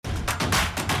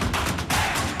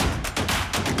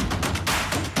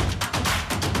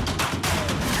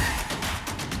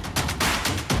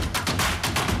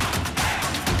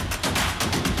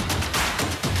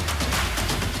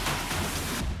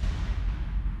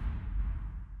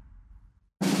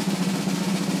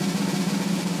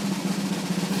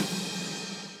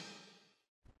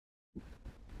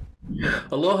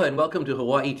Aloha and welcome to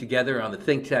Hawaii Together on the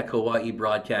Think Tech Hawaii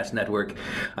Broadcast Network.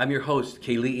 I'm your host,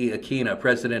 Keli'i Akina,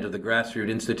 president of the Grassroots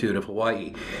Institute of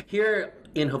Hawaii. Here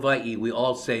in Hawaii, we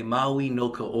all say Maui no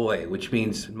Ka'oi, which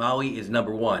means Maui is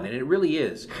number one, and it really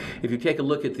is. If you take a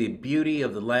look at the beauty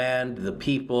of the land, the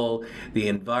people, the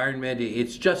environment,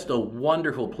 it's just a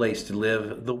wonderful place to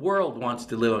live. The world wants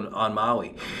to live on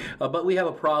Maui, but we have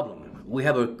a problem. We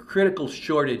have a critical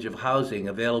shortage of housing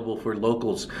available for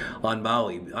locals on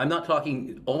Maui. I'm not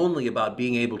talking only about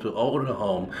being able to own a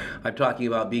home, I'm talking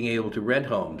about being able to rent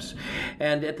homes.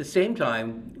 And at the same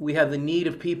time, we have the need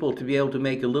of people to be able to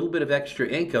make a little bit of extra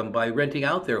income by renting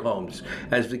out their homes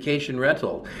as vacation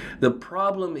rental. The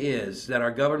problem is that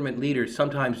our government leaders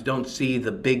sometimes don't see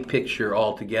the big picture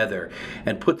altogether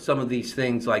and put some of these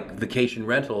things like vacation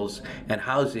rentals and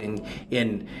housing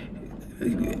in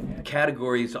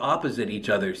categories opposite each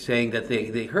other, saying that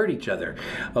they hurt each other.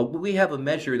 We have a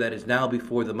measure that is now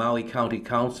before the Maui County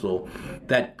Council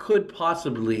that could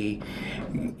possibly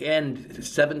end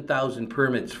 7,000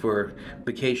 permits for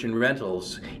vacation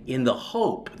rentals in the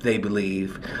hope, they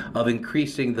believe, of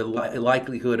increasing the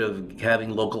likelihood of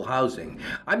having local housing.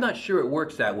 I'm not sure it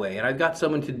works that way, and I've got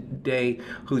someone today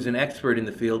who's an expert in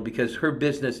the field because her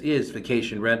business is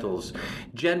vacation rentals.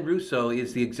 Jen Russo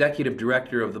is the executive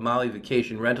director of the Maui Vacation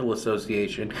Rental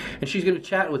Association, and she's going to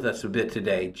chat with us a bit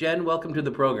today. Jen, welcome to the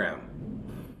program.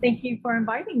 Thank you for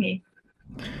inviting me.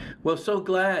 Well, so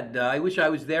glad. I wish I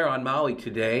was there on Maui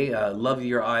today. Love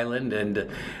your island, and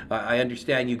I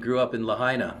understand you grew up in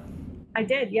Lahaina. I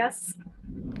did, yes.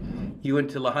 You went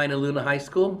to Lahaina Luna High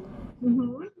School?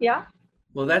 Yeah.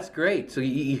 Well, that's great. So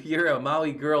you're a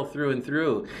Maui girl through and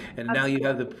through, and now you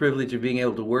have the privilege of being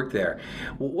able to work there.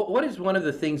 What is one of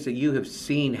the things that you have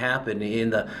seen happen in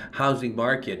the housing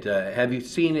market? Have you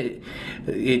seen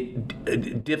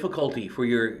difficulty for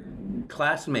your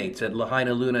classmates at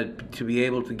Lahaina Luna to be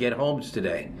able to get homes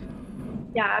today?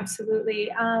 Yeah, absolutely.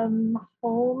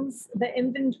 Homes, the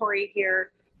inventory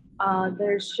here,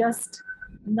 there's just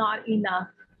not enough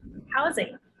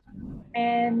housing.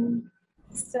 And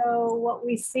so what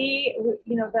we see,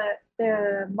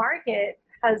 the market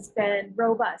has been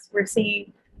robust. We're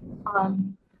seeing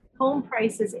home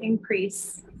prices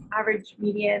increase, average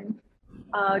median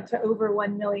to over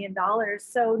 $1 million.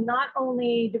 So not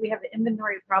only do we have the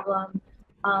inventory problem,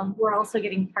 we're also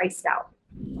getting priced out.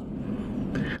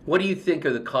 What do you think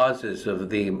are the causes of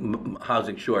the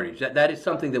housing shortage? That is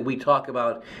something that we talk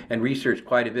about and research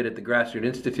quite a bit at the Grassroots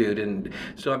Institute. And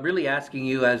so I'm really asking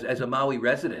you as a Maui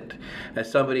resident,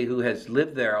 as somebody who has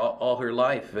lived there all her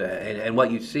life, and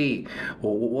what you see,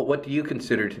 what do you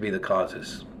consider to be the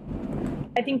causes?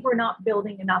 I think we're not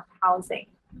building enough housing.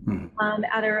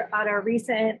 At our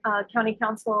recent county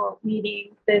council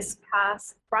meeting this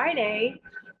past Friday,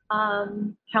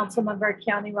 Councilmember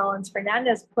Keone Rollins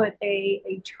Fernandez put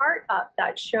a chart up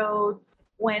that showed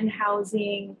when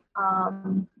housing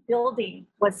building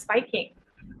was spiking.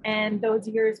 And those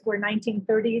years were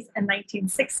 1930s and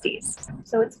 1960s.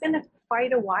 So it's been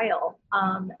quite a while.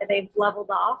 They've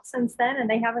leveled off since then and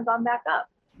they haven't gone back up.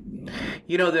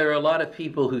 You know, there are a lot of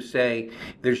people who say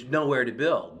there's nowhere to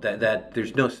build, that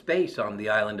there's no space on the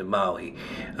island of Maui.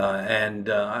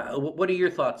 What are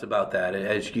your thoughts about that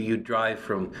as you drive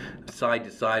from side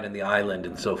to side on the island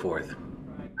and so forth?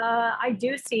 I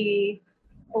do see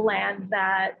land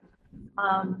that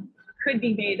could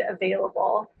be made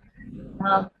available.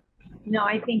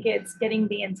 I think it's getting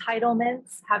the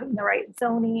entitlements, having the right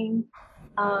zoning,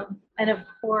 and of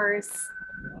course,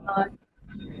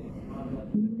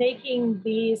 making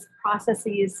these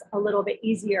processes a little bit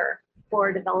easier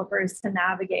for developers to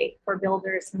navigate, for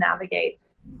builders to navigate.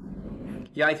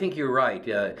 Yeah, I think you're right.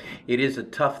 It is a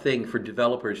tough thing for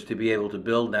developers to be able to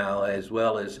build now, as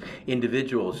well as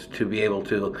individuals to be able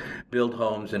to build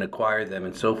homes and acquire them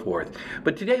and so forth.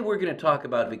 But today we're going to talk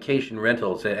about vacation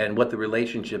rentals and what the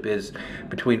relationship is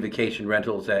between vacation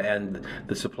rentals and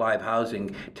the supply of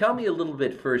housing. Tell me a little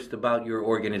bit first about your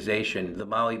organization, the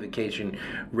Maui Vacation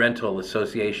Rental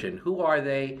Association. Who are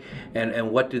they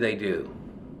and what do they do?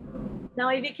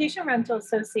 Maui Vacation Rental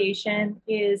Association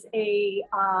is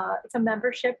it's a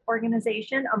membership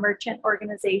organization, a merchant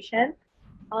organization.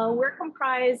 We're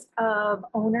comprised of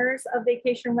owners of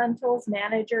vacation rentals,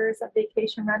 managers of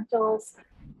vacation rentals,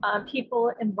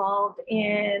 people involved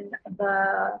in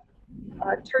the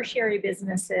tertiary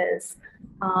businesses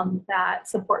that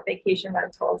support vacation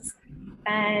rentals.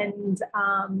 And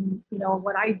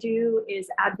what I do is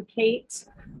advocate.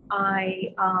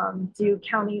 I do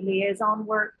county liaison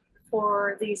work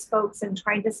for these folks and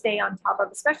trying to stay on top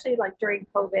of, especially like during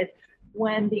COVID,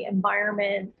 when the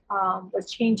environment was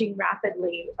changing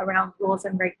rapidly around rules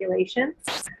and regulations,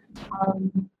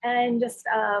 and just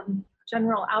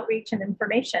general outreach and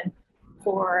information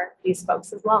for these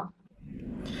folks as well.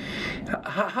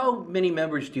 How many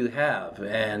members do you have?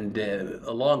 And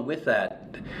along with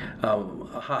that,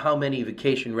 how many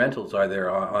vacation rentals are there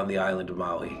on the island of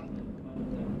Maui?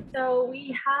 So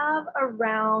we have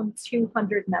around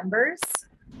 200 members,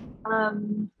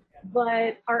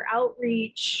 but our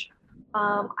outreach,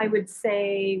 I would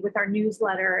say, with our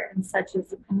newsletter and such,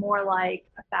 is more like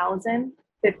 1,000,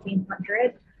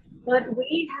 1,500. But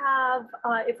we have,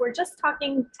 if we're just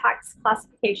talking tax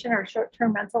classification or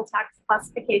short-term rental tax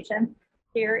classification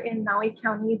here in Maui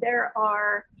County, there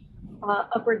are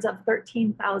upwards of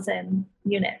 13,000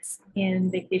 units in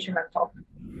vacation rental.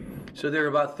 So there are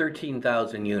about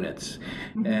 13,000 units.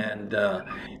 And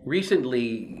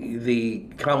recently, the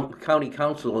county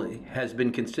council has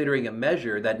been considering a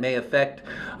measure that may affect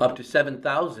up to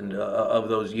 7,000 of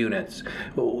those units.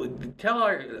 Tell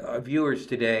our viewers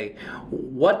today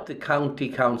what the county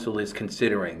council is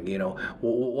considering. You know,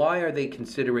 why are they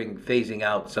considering phasing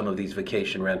out some of these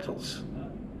vacation rentals?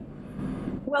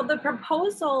 Well, the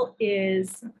proposal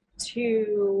is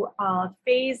to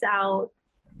phase out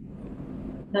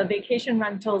the vacation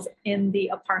rentals in the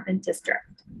apartment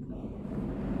district.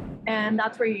 And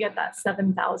that's where you get that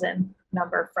 7,000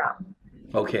 number from.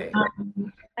 Okay.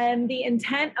 And the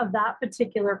intent of that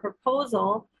particular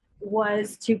proposal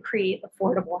was to create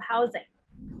affordable housing.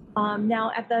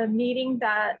 Now, at the meeting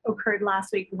that occurred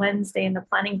last week, Wednesday, in the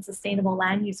Planning and Sustainable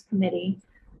Land Use Committee,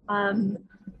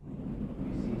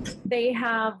 they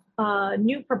have a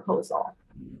new proposal.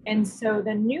 And so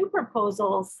the new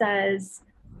proposal says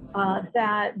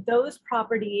that those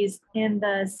properties in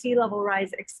the sea level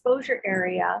rise exposure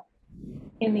area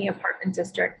in the apartment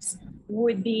districts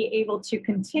would be able to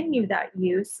continue that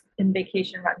use in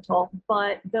vacation rental,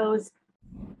 but those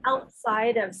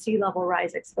outside of sea level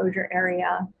rise exposure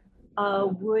area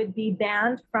would be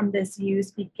banned from this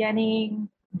use beginning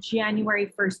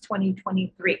January 1st,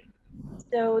 2023.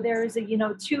 So there's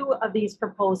two of these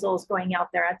proposals going out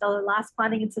there. At the last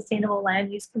Planning and Sustainable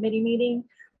Land Use Committee meeting,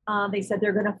 they said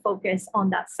they're going to focus on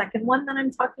that second one that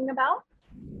I'm talking about.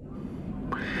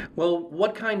 Well,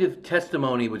 what kind of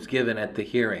testimony was given at the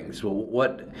hearings?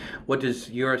 What does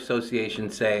your association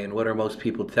say, and what are most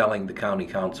people telling the county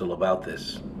council about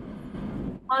this?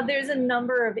 There's a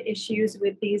number of issues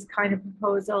with these kind of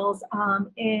proposals.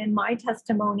 In my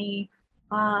testimony,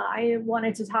 I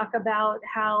wanted to talk about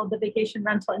how the vacation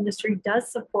rental industry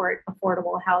does support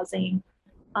affordable housing.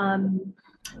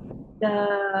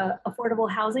 The Affordable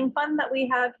Housing Fund that we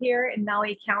have here in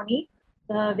Maui County,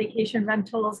 the vacation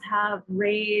rentals have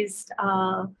raised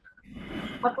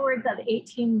upwards of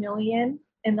 18 million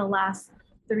in the last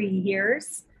 3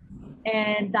 years.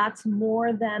 And that's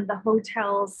more than the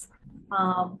hotels,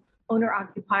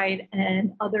 owner-occupied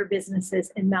and other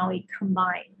businesses in Maui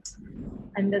combined.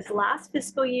 And this last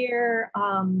fiscal year,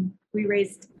 we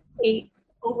raised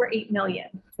over 8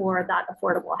 million for that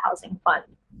Affordable Housing Fund.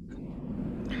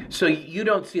 So you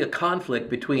don't see a conflict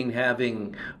between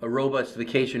having a robust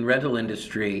vacation rental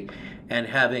industry and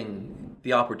having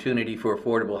the opportunity for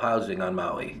affordable housing on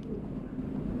Maui?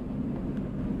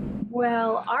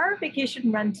 Well, our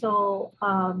vacation rental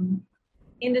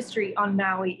industry on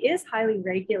Maui is highly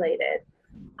regulated.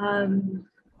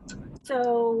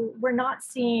 So we're not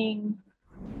seeing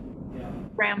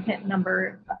rampant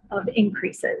number of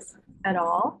increases at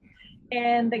all.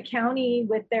 And the county,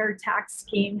 with their tax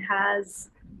scheme, has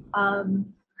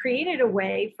created a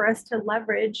way for us to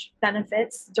leverage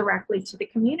benefits directly to the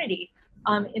community.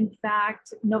 In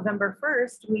fact, November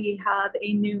 1st, we have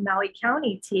a new Maui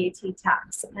County TAT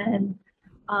tax, and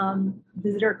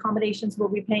visitor accommodations will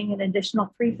be paying an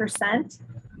additional 3%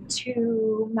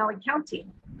 to Maui County.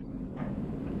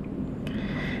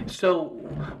 So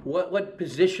what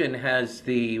position has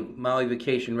the Maui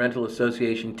Vacation Rental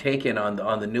Association taken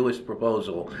on the newest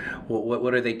proposal?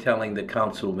 What are they telling the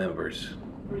council members?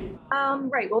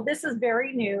 Right. Well, this is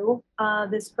very new,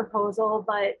 this proposal,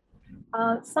 but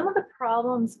some of the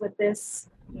problems with this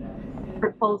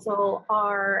proposal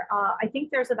are, I think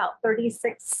there's about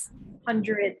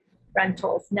 3,600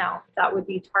 rentals now that would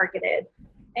be targeted.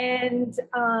 And,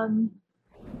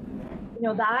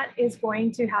 that is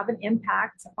going to have an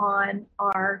impact on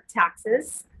our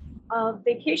taxes.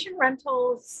 Vacation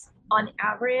rentals on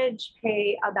average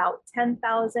pay about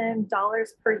 $10,000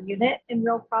 per unit in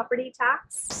real property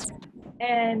tax.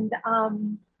 And,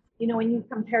 when you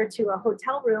compare to a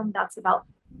hotel room, that's about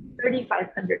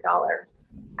 $3,500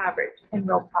 average in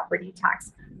real property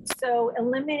tax. So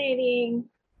eliminating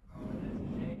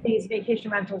these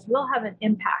vacation rentals will have an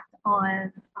impact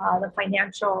on the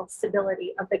financial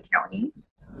stability of the county.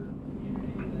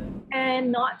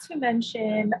 And not to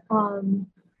mention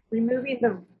removing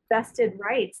the vested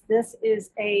rights. This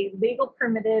is a legal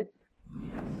permitted,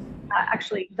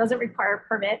 actually doesn't require a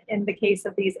permit in the case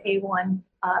of these A1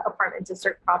 apartment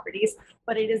district properties,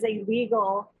 but it is a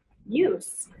legal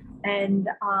use. And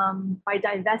by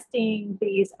divesting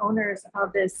these owners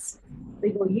of this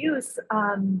legal use,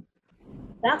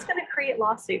 that's going to create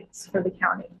lawsuits for the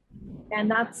county. And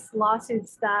that's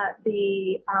lawsuits that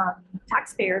the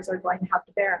taxpayers are going to have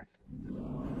to bear.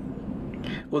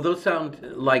 Well, those sound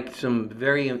like some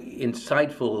very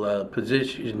insightful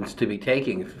positions to be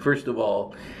taking. First of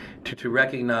all, to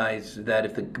recognize that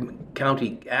if the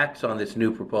county acts on this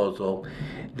new proposal,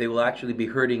 they will actually be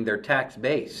hurting their tax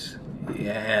base.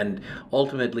 And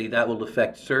ultimately, that will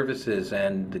affect services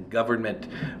and the government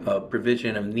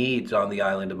provision of needs on the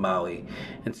island of Maui.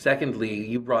 And secondly,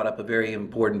 you brought up a very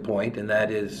important point, and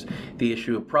that is the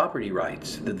issue of property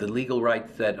rights, the legal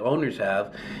rights that owners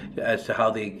have as to how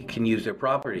they can use their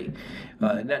property.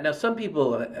 Now, some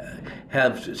people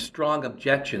have strong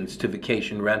objections to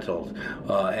vacation rentals,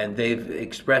 and they've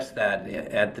expressed that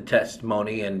at the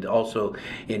testimony and also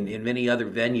in many other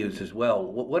venues as well.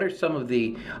 What are some of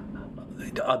the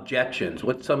objections?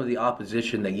 What's some of the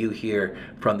opposition that you hear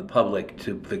from the public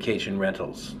to vacation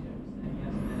rentals?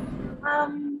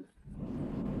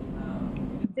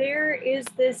 There is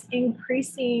this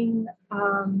increasing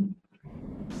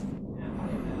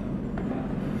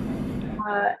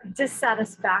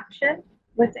dissatisfaction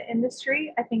with the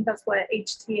industry. I think that's what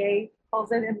HTA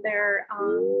calls it in their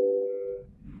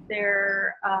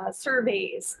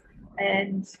surveys.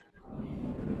 And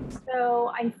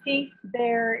so I think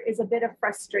there is a bit of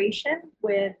frustration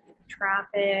with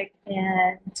traffic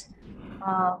and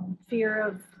fear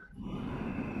of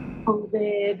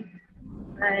COVID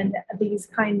and these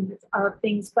kinds of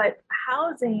things, but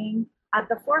housing at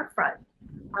the forefront.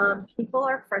 People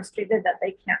are frustrated that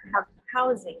they can't have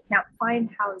housing, can't find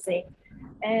housing.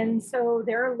 And so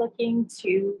they're looking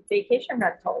to vacation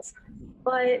rentals.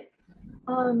 But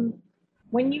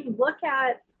when you look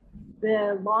at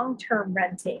the long-term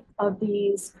renting of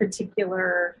these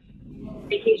particular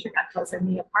vacation rentals in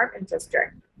the apartment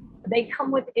district, they come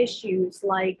with issues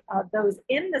like those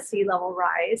in the sea level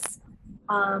rise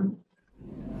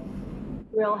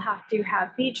will have to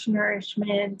have beach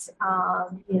nourishment,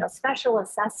 special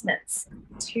assessments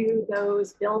to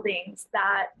those buildings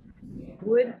that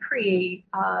would create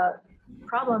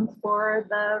problems for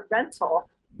the rental,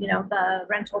 the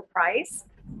rental price.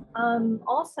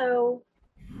 Also,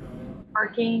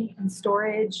 parking and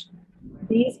storage,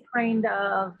 these kind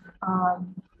of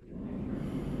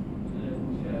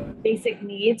basic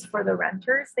needs for the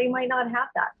renters, they might not have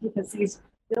that because these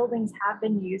buildings have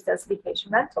been used as vacation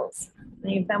rentals.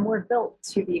 Many of them were built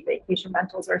to be vacation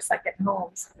rentals or second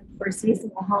homes or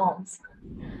seasonal homes.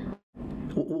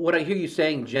 What I hear you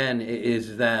saying, Jen,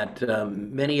 is that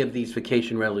many of these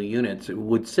vacation rental units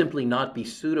would simply not be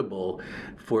suitable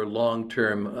for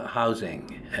long-term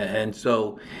housing. And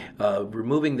so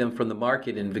removing them from the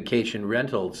market in vacation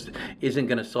rentals isn't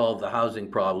going to solve the housing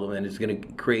problem, and it's going to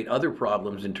create other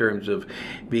problems in terms of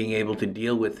being able to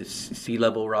deal with the sea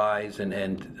level rise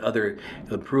and other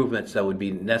improvements that would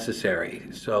be necessary.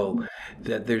 So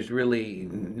that there's really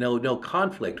no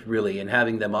conflict really in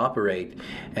having them operate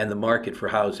and the market for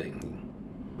housing.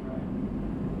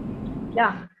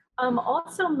 Yeah.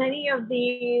 Also, many of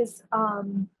these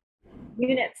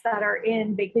units that are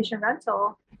in vacation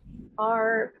rental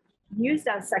are used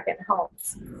as second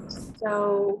homes.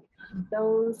 So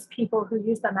those people who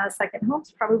use them as second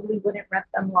homes probably wouldn't rent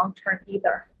them long term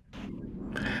either.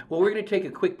 Well, we're going to take a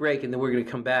quick break and then we're going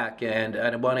to come back, and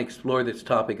I want to explore this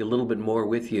topic a little bit more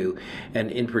with you.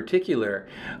 And in particular,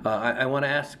 I want to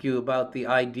ask you about the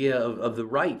idea of the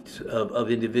rights of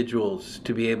individuals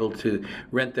to be able to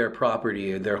rent their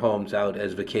property or their homes out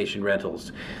as vacation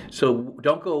rentals. So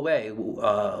don't go away.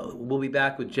 We'll be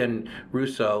back with Jen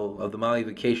Russo of the Maui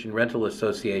Vacation Rental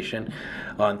Association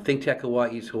on ThinkTech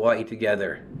Hawaii's Hawaii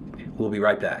Together. We'll be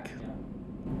right back.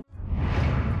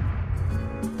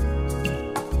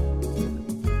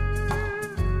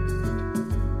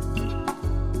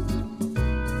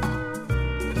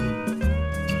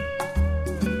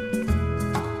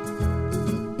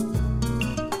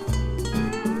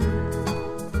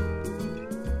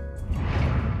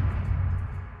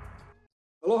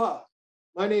 Aloha,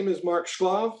 my name is Mark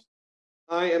Schlav.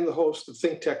 I am the host of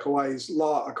ThinkTech Hawaii's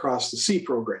Law Across the Sea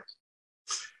program.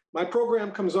 My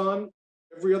program comes on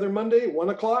every other Monday, 1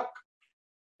 o'clock,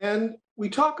 and we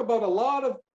talk about a lot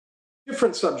of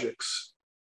different subjects,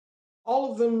 all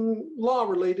of them law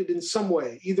related in some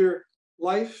way, either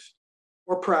life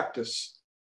or practice.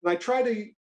 And I try to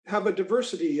have a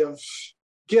diversity of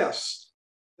guests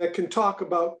that can talk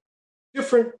about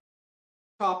different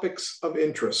topics of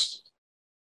interest.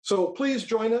 So please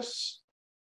join us.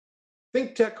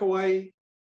 Think Tech Hawaii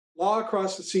Law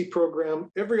Across the Sea program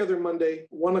every other Monday,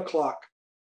 1 o'clock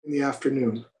in the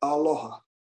afternoon. Aloha.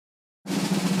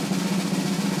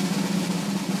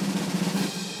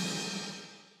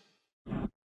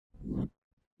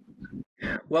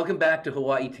 Welcome back to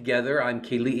Hawaii Together. I'm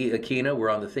Keli'i Akina. We're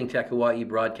on the Think Tech Hawaii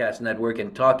Broadcast Network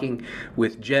and talking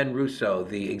with Jen Russo,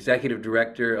 the Executive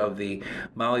Director of the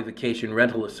Maui Vacation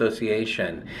Rental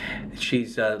Association.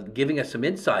 She's giving us some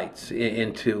insights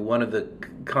into one of the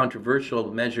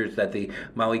controversial measures that the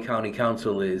Maui County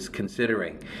Council is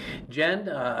considering. Jen,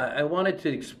 I wanted to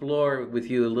explore with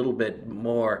you a little bit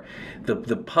more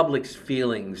the public's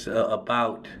feelings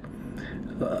about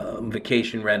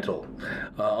vacation rental.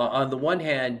 On the one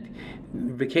hand,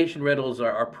 vacation rentals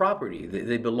are property.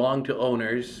 They belong to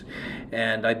owners,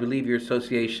 and I believe your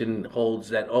association holds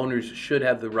that owners should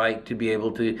have the right to be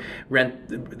able to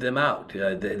rent them out.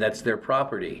 That's their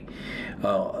property.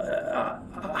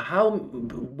 How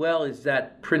well is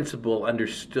that principle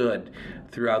understood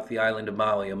throughout the island of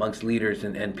Maui amongst leaders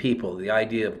and people, the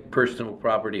idea of personal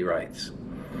property rights?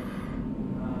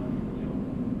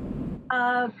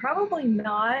 Probably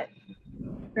not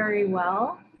very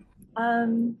well.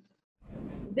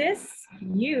 This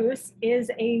use is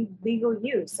a legal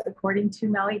use according to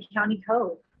Maui County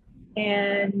Code.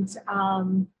 And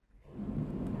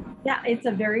yeah, it's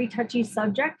a very touchy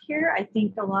subject here. I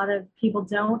think a lot of people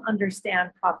don't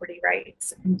understand property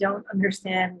rights and don't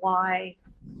understand why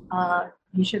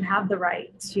you should have the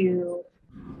right to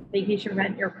vacation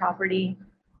rent your property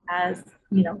as,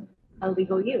 a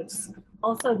legal use.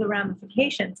 Also, the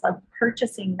ramifications of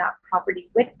purchasing that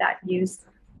property with that use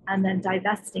and then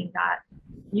divesting that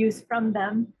use from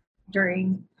them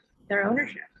during their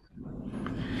ownership.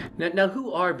 Now,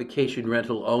 who are vacation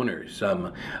rental owners?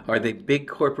 Are they big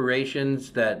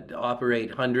corporations that operate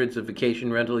hundreds of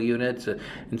vacation rental units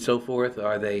and so forth?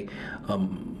 Are they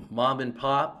mom and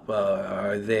pop?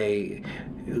 Are they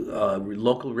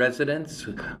local residents?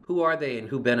 Who are they and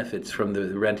who benefits from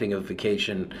the renting of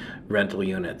vacation rental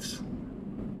units?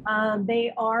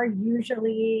 They are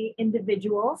usually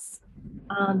individuals.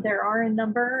 There are a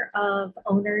number of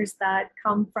owners that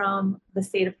come from the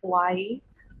state of Hawaii,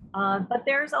 but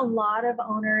there's a lot of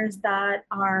owners that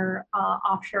are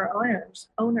offshore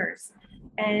owners,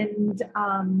 and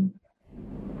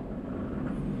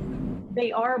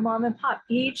they are mom and pop.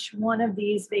 Each one of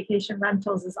these vacation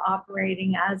rentals is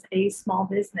operating as a small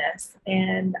business,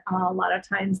 and a lot of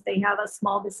times they have a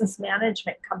small business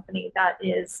management company that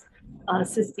is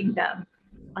assisting them.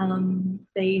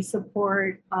 They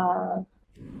support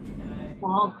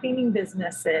small cleaning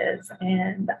businesses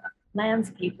and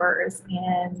landscapers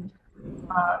and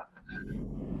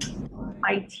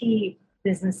IT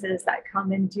businesses that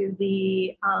come and do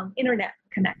the internet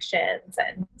connections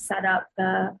and set up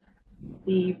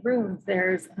the rooms.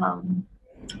 There's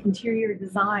interior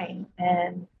design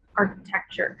and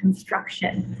architecture,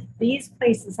 construction. These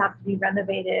places have to be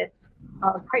renovated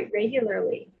quite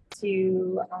regularly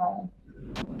to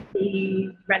be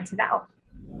rented out.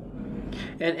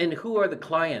 And who are the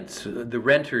clients, the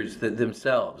renters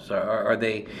themselves? Are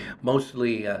they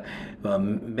mostly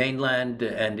mainland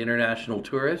and international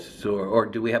tourists, or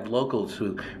do we have locals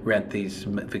who rent these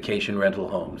vacation rental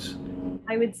homes?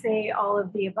 I would say all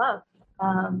of the above.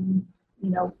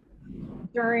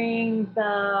 During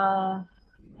the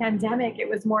pandemic, it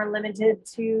was more limited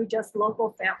to just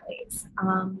local families.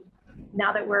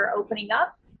 Now that we're opening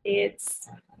up, it's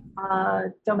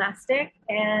domestic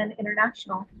and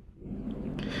international.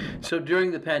 So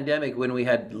during the pandemic, when we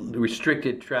had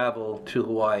restricted travel to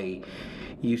Hawaii,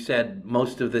 you said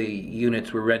most of the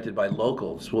units were rented by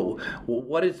locals. Well,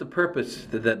 what is the purpose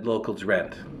that locals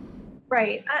rent?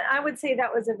 Right. I would say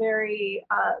that was a very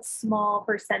small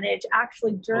percentage.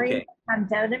 Actually, during the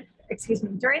pandemic,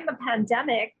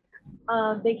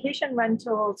 vacation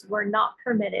rentals were not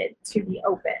permitted to be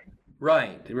open.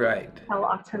 Right. Until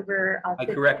October. I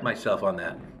correct myself on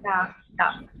that. Yeah.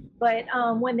 But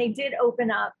when they did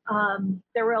open up,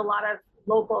 there were a lot of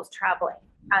locals traveling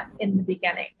in the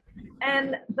beginning,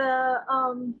 and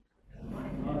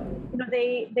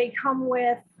they come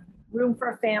with room for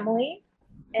a family,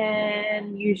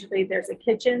 and usually there's a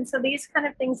kitchen. So these kind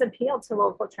of things appeal to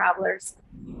local travelers.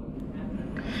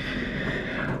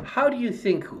 How do you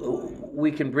think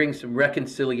we can bring some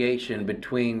reconciliation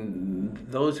between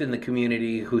those in the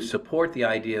community who support the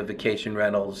idea of vacation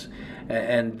rentals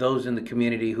and those in the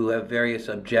community who have various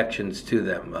objections to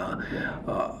them?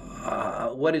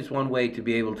 What is one way to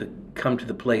be able to come to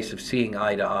the place of seeing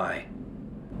eye to eye?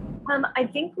 I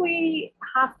think we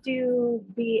have to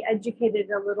be educated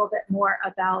a little bit more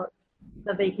about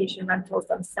the vacation rentals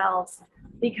themselves,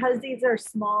 because these are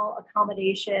small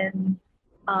accommodation,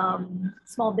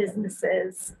 small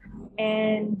businesses,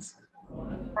 and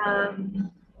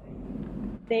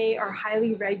they are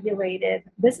highly regulated.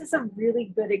 This is a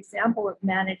really good example of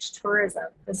managed tourism.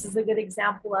 This is a good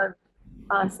example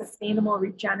of sustainable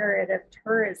regenerative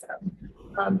tourism.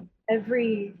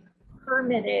 Every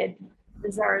permitted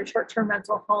is our short-term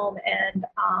rental home and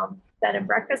bed and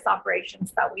breakfast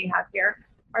operations that we have here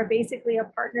are basically a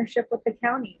partnership with the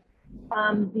county.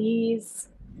 These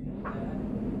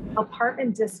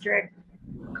apartment district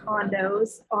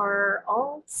condos are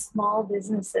all small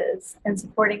businesses and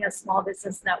supporting a small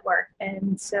business network.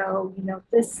 And so,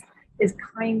 this is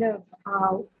kind of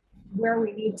where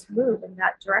we need to move in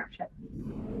that direction.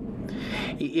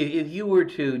 If you were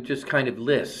to just kind of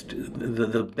list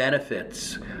the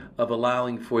benefits of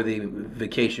allowing for the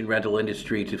vacation rental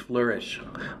industry to flourish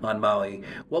on Maui,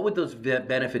 what would those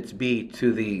benefits be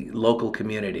to the local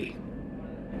community?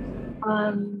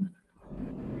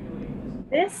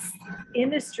 This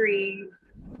industry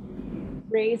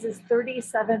raises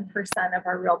 37% of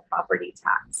our real property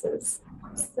taxes.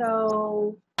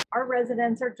 So our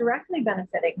residents are directly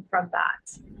benefiting from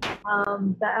that.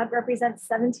 That represents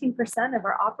 17% of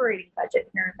our operating budget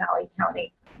here in Maui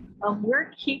County.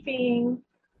 We're keeping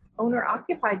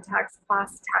owner-occupied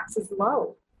class taxes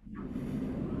low.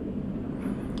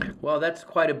 Well, that's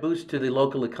quite a boost to the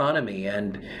local economy,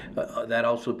 and that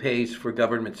also pays for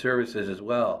government services as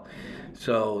well.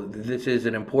 So this is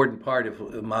an important part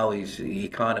of Maui's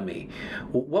economy.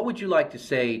 What would you like to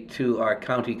say to our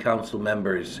county council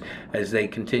members as they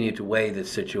continue to weigh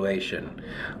this situation?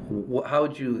 How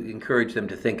would you encourage them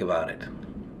to think about it?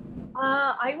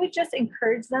 I would just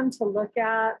encourage them to look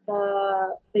at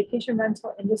the vacation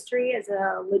rental industry as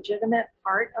a legitimate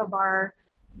part of our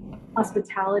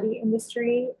hospitality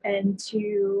industry, and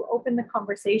to open the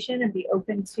conversation and be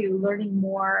open to learning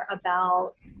more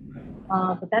about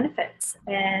the benefits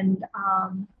and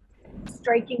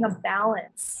striking a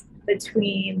balance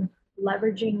between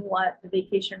leveraging what the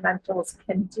vacation rentals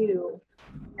can do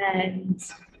and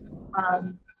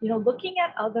looking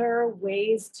at other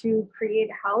ways to create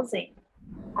housing.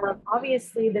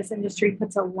 Obviously, this industry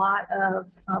puts a lot of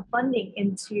funding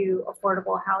into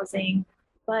affordable housing,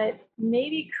 but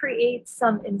maybe create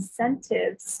some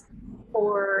incentives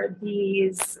for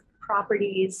these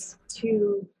properties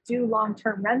to do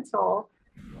long-term rental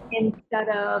instead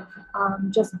of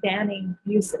just banning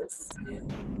uses.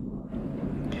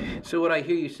 So what I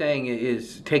hear you saying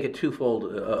is take a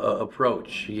twofold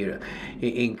approach.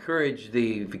 Encourage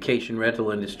the vacation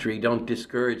rental industry, don't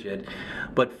discourage it,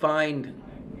 but find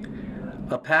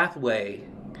a pathway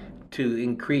to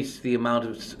increase the amount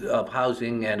of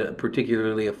housing, and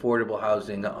particularly affordable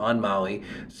housing on Maui,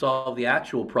 solve the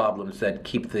actual problems that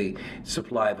keep the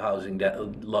supply of housing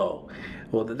low.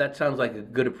 Well, that sounds like a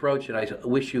good approach, and I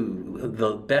wish you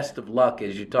the best of luck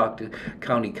as you talk to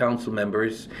county council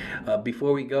members.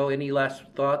 Before we go, any last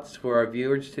thoughts for our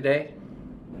viewers today?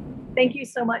 Thank you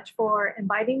so much for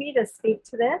inviting me to speak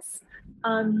to this.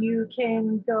 You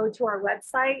can go to our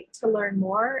website to learn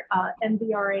more,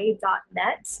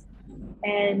 mvra.net.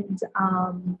 And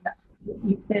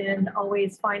you can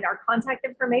always find our contact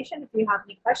information if you have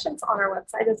any questions on our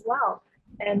website as well.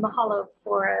 And mahalo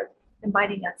for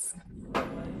inviting us.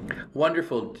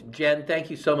 Wonderful. Jen, thank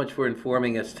you so much for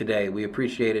informing us today. We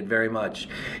appreciate it very much.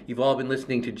 You've all been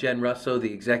listening to Jen Russo,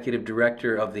 the Executive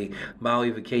Director of the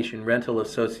Maui Vacation Rental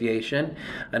Association.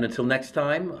 And until next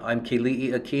time, I'm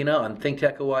Keli'i Akina on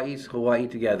ThinkTech Hawaii's Hawaii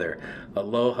Together.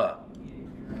 Aloha.